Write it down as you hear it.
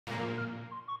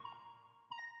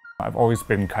I've always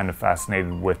been kind of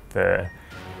fascinated with the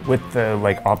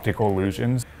like optical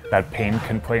illusions that paint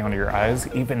can play on your eyes.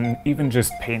 Even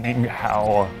just painting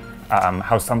how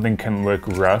something can look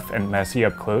rough and messy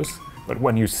up close, but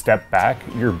when you step back,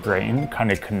 your brain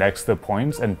kind of connects the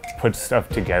points and puts stuff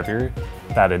together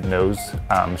that it knows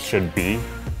should be,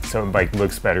 so it like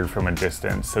looks better from a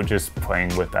distance. So just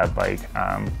playing with that, like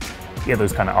yeah,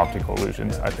 those kind of optical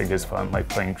illusions I think is fun, like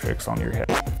playing tricks on your head.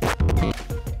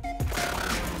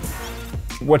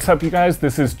 What's up, you guys?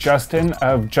 This is Justin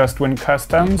of Just Win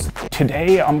Customs.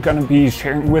 Today I'm gonna be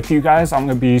sharing with you guys, I'm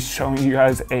gonna be showing you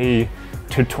guys a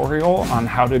tutorial on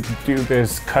how to do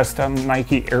this custom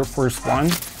Nike Air Force One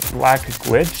black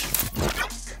glitch.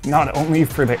 Not only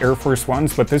for the Air Force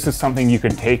Ones, but this is something you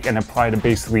can take and apply to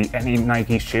basically any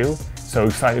Nike shoe. So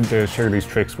excited to share these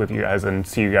tricks with you guys and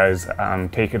see you guys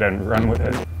take it and run with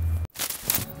it.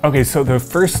 Okay, so the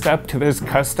first step to this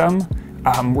custom,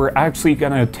 we're actually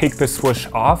gonna take the swoosh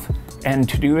off, and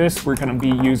to do this we're gonna be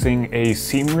using a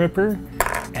seam ripper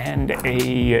and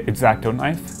a X-Acto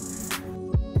knife.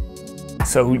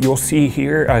 So you'll see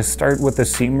here, I start with the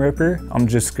seam ripper. I'm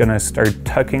just gonna start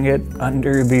tucking it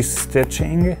under the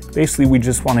stitching. Basically, we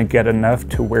just wanna get enough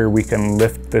to where we can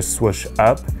lift the swoosh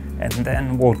up, and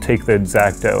then we'll take the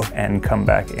X-Acto and come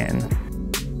back in.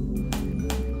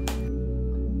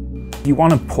 You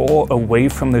wanna pull away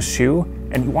from the shoe,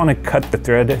 and you want to cut the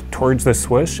thread towards the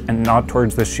swoosh and not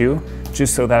towards the shoe,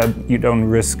 just so that you don't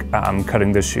risk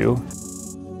cutting the shoe.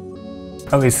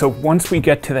 Okay, so once we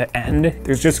get to the end,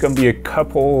 there's just going to be a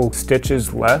couple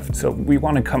stitches left. So we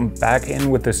want to come back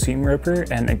in with the seam ripper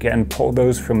and again pull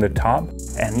those from the top.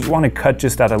 And you want to cut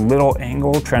just at a little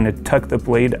angle, trying to tuck the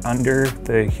blade under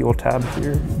the heel tab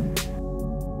here.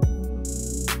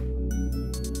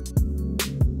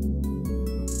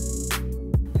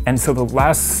 And so the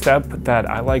last step that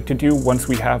I like to do once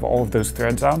we have all of those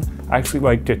threads on, I actually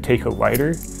like to take a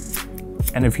lighter,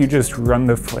 and if you just run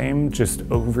the flame just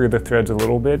over the threads a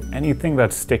little bit, anything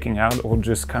that's sticking out will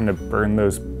just kind of burn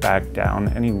those back down.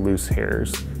 Any loose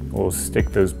hairs will stick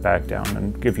those back down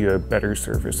and give you a better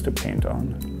surface to paint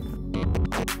on.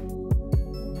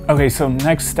 Okay, so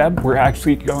next step, we're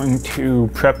actually going to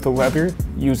prep the leather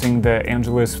using the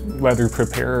Angelus leather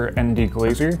preparer and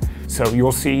deglazer. So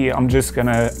you'll see I'm just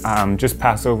gonna just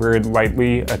pass over it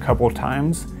lightly a couple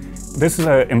times. This is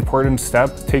an important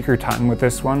step. Take your time with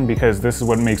this one because this is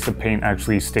what makes the paint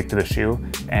actually stick to the shoe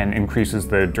and increases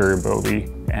the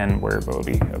durability and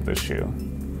wearability of the shoe.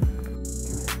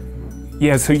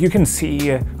 Yeah, so you can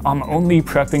see I'm only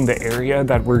prepping the area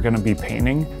that we're gonna be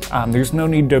painting. There's no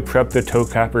need to prep the toe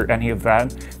cap or any of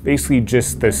that. Basically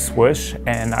just the swoosh,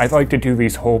 and I like to do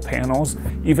these whole panels,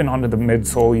 even onto the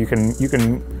midsole. You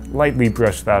can lightly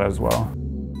brush that as well.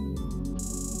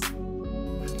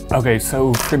 Okay,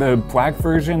 so for the black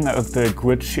version of the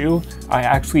glitch shoe, I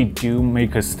actually do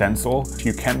make a stencil.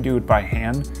 You can do it by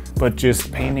hand, but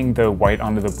just painting the white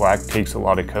onto the black takes a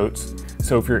lot of coats.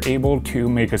 So if you're able to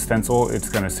make a stencil, it's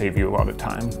gonna save you a lot of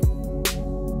time.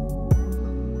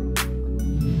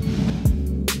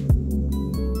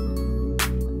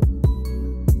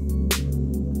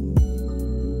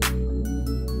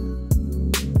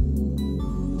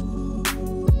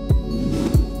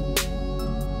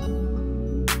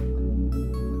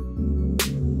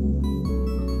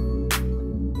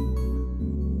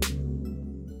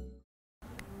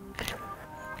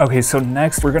 Okay, so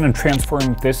next we're gonna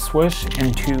transform this swoosh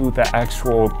into the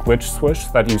actual glitch swoosh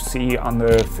that you see on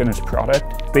the finished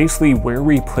product. Basically, where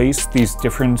we place these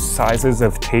different sizes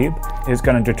of tape is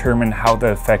gonna determine how the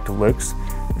effect looks.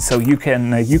 So you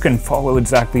can follow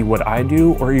exactly what I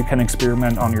do, or you can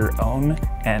experiment on your own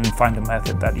and find a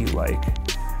method that you like.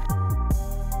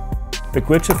 The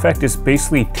glitch effect is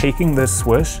basically taking this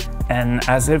swoosh and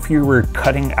as if you were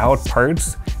cutting out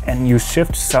parts, and you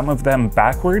shift some of them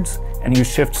backwards and you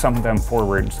shift some of them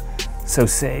forwards. So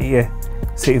say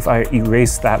if I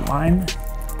erase that line,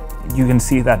 you can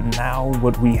see that now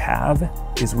what we have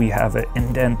is we have an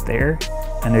indent there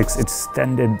and it's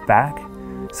extended back.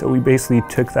 So we basically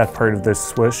took that part of the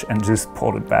swoosh and just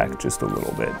pulled it back just a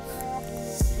little bit.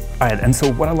 All right, and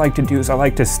so what I like to do is I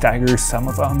like to stagger some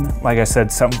of them. Like I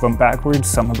said, some of them backwards,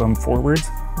 some of them forwards.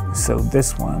 So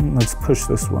this one, let's push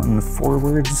this one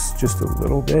forwards just a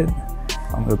little bit.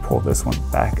 I'm gonna pull this one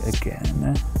back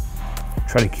again.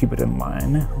 Try to keep it in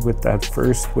line with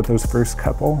those first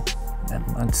couple. And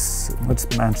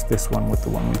let's match this one with the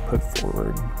one we put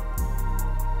forward.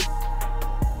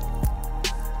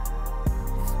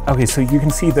 Okay, so you can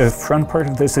see the front part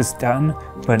of this is done,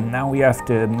 but now we have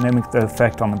to mimic the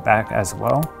effect on the back as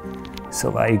well. So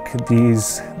like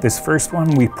this first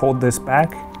one, we pulled this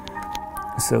back.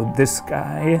 So this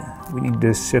guy, we need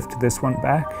to shift this one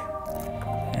back,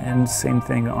 and same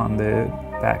thing on the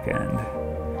back end.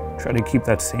 Try to keep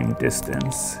that same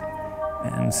distance,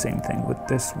 and same thing with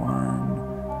this one.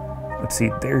 Let's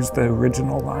see, there's the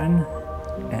original line,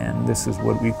 and this is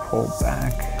what we pull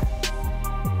back.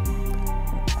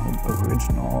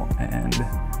 Original and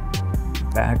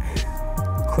back,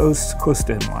 close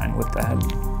to in line with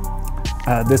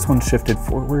that. This one shifted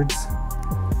forwards,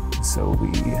 so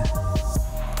we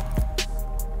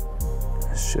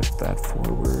shift that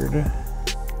forward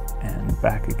and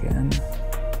back again.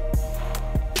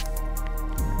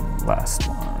 And last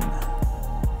one.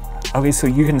 Okay, so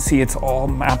you can see it's all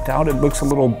mapped out. It looks a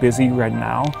little busy right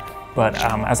now, but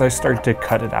as I start to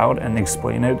cut it out and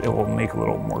explain it, it will make a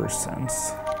little more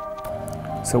sense.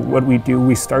 So what we do,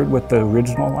 we start with the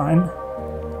original line,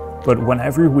 but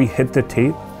whenever we hit the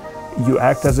tape, you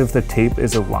act as if the tape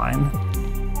is a line.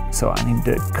 So I need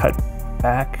to cut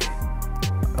back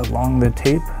along the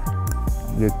tape.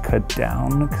 I'm gonna cut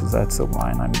down because that's a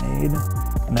line I made,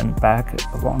 and then back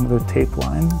along the tape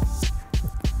line.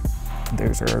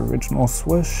 There's our original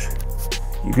swoosh.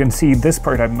 You can see this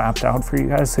part I've mapped out for you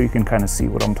guys so you can kind of see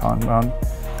what I'm talking about.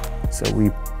 So we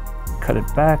cut it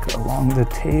back along the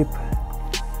tape.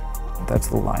 That's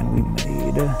the line we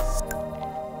made.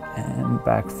 And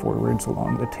back forwards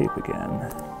along the tape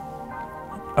again.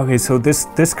 Okay, so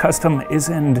this custom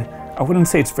isn't, I wouldn't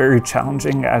say it's very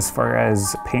challenging as far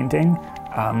as painting.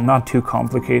 Not too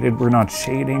complicated. We're not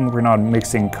shading, we're not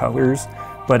mixing colors,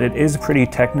 but it is pretty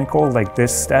technical, like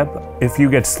this step. If you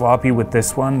get sloppy with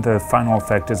this one, the final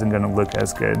effect isn't gonna look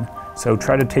as good. So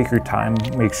try to take your time,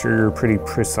 make sure you're pretty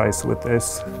precise with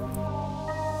this.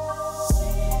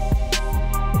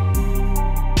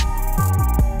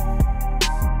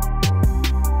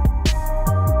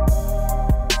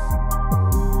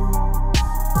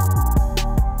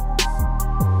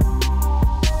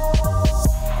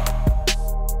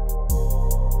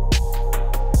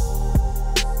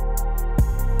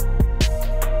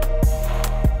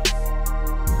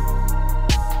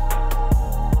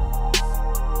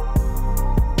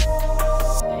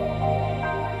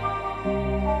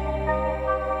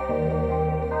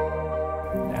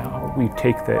 We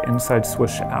take the inside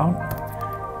swoosh out,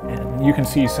 and you can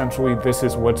see essentially this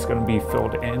is what's going to be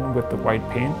filled in with the white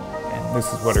paint, and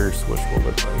this is what our swoosh will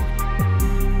look like.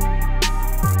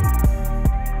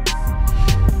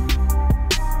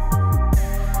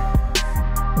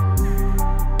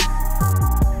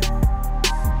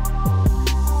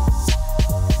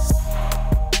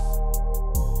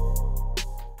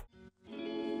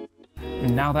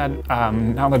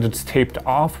 Now that it's taped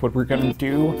off, what we're gonna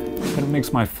do, I'm gonna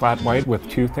mix my flat white with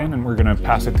too thin, and we're gonna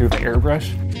pass it through the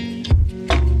airbrush.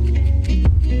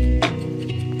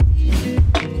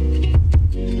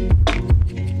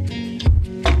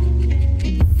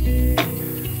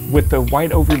 With the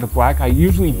white over the black, I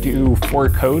usually do 4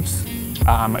 coats.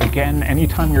 Again,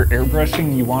 anytime you're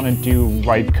airbrushing, you wanna do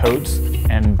light coats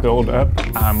and build up.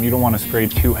 You don't wanna spray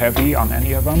too heavy on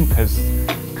any of them,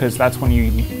 because that's when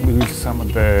you lose some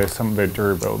of the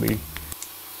durability.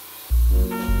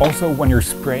 Also, when you're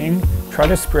spraying, try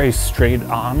to spray straight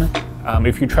on.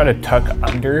 If you try to tuck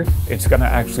under, it's gonna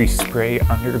actually spray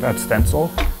under that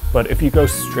stencil. But if you go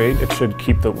straight, it should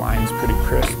keep the lines pretty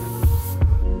crisp.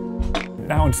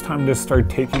 Now it's time to start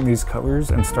taking these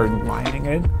colors and start lining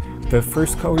it. The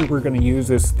first color we're gonna use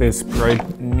is this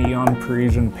bright neon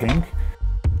Parisian pink.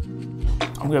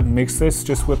 I'm gonna mix this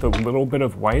just with a little bit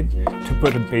of white to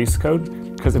put a base coat,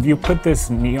 because if you put this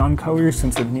neon color,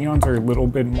 since the neons are a little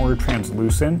bit more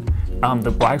translucent,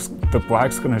 the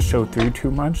black's gonna show through too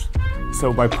much.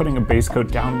 So by putting a base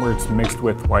coat down where it's mixed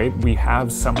with white, we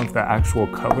have some of the actual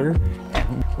color.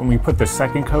 And when we put the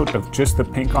second coat of just the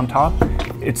pink on top,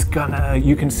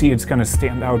 you can see it's gonna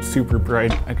stand out super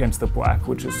bright against the black,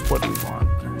 which is what we want.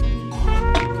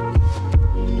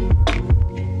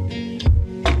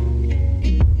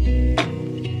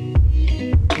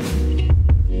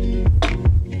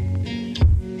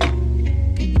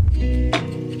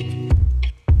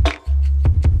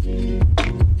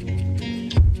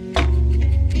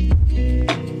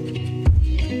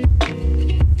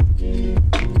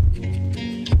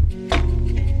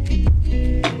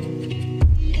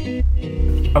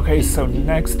 Okay, so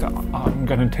next I'm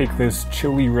gonna take this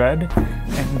chili red,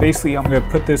 and basically I'm gonna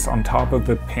put this on top of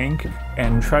the pink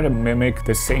and try to mimic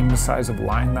the same size of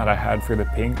line that I had for the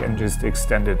pink and just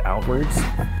extend it outwards.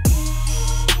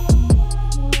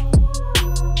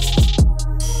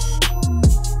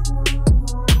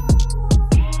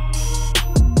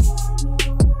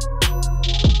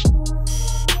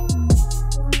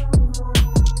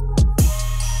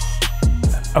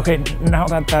 Okay, now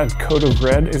that that coat of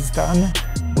red is done,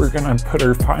 we're gonna put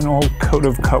our final coat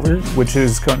of color, which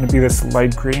is going to be this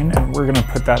light green, and we're gonna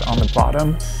put that on the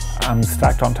bottom,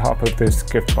 stacked on top of this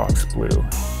gift box blue.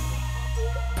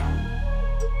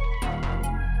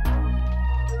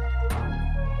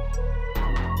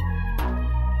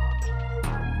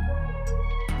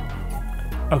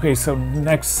 Okay, so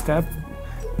next step,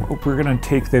 we're gonna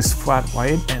take this flat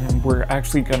white and we're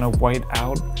actually gonna white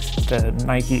out the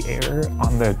Nike Air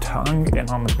on the tongue and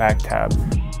on the back tab.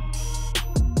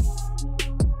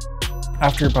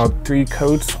 After about 3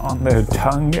 coats on the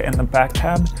tongue and the back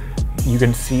tab, you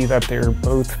can see that they're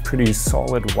both pretty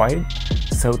solid white.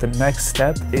 So the next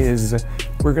step is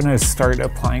we're gonna start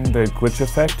applying the glitch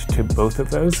effect to both of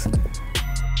those.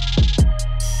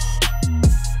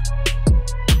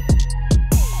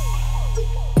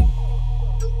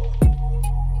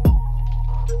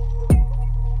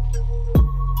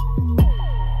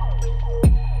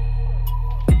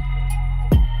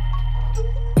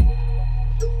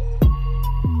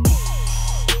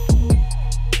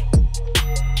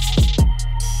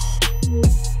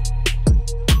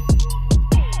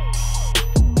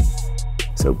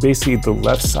 So basically the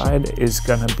left side is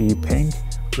gonna be pink,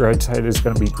 the right side is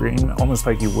gonna be green, almost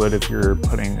like you would if you're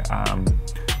putting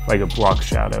like a block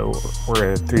shadow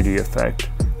or a 3D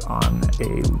effect on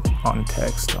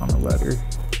text, on a letter.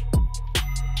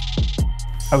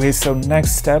 Okay, so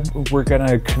next step, we're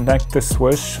gonna connect the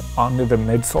swoosh onto the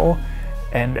midsole.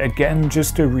 And again,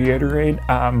 just to reiterate,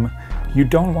 you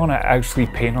don't wanna actually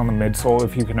paint on the midsole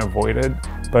if you can avoid it.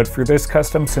 But for this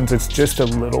custom, since it's just a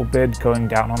little bit going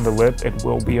down on the lip, it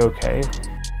will be okay.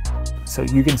 So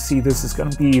you can see this is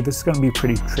gonna be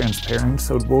pretty transparent,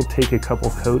 so it will take a couple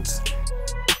coats.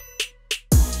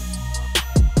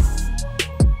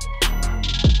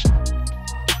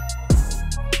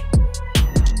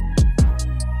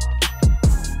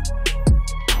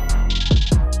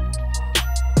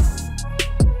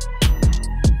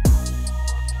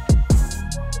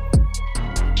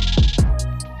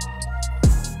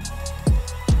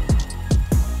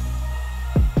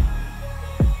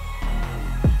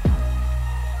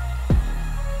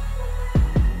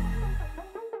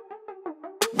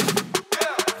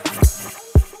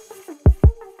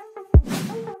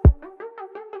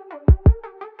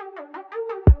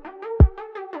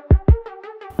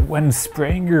 When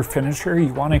spraying your finisher,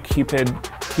 you want to keep it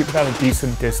at a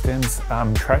decent distance.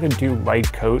 Try to do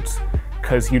light coats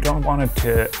because you don't want it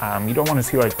to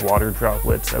see like water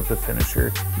droplets of the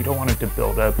finisher. You don't want it to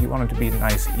build up. You want it to be a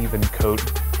nice even coat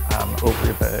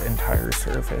over the entire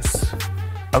surface.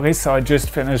 Okay, so I just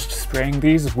finished spraying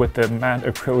these with the matte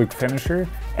acrylic finisher,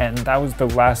 and that was the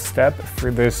last step for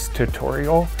this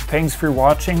tutorial. Thanks for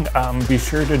watching. Be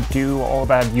sure to do all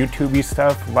that YouTube-y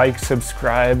stuff, like,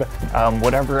 subscribe,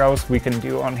 whatever else we can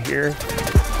do on here.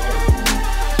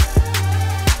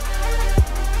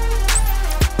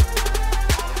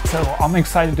 So I'm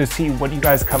excited to see what you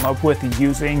guys come up with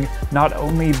using not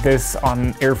only this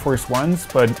on Air Force Ones,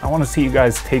 but I want to see you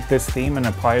guys take this theme and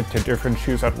apply it to different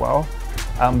shoes as well.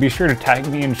 Be sure to tag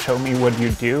me and show me what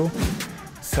you do.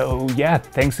 So yeah,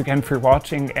 thanks again for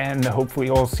watching, and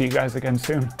hopefully I'll see you guys again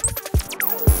soon.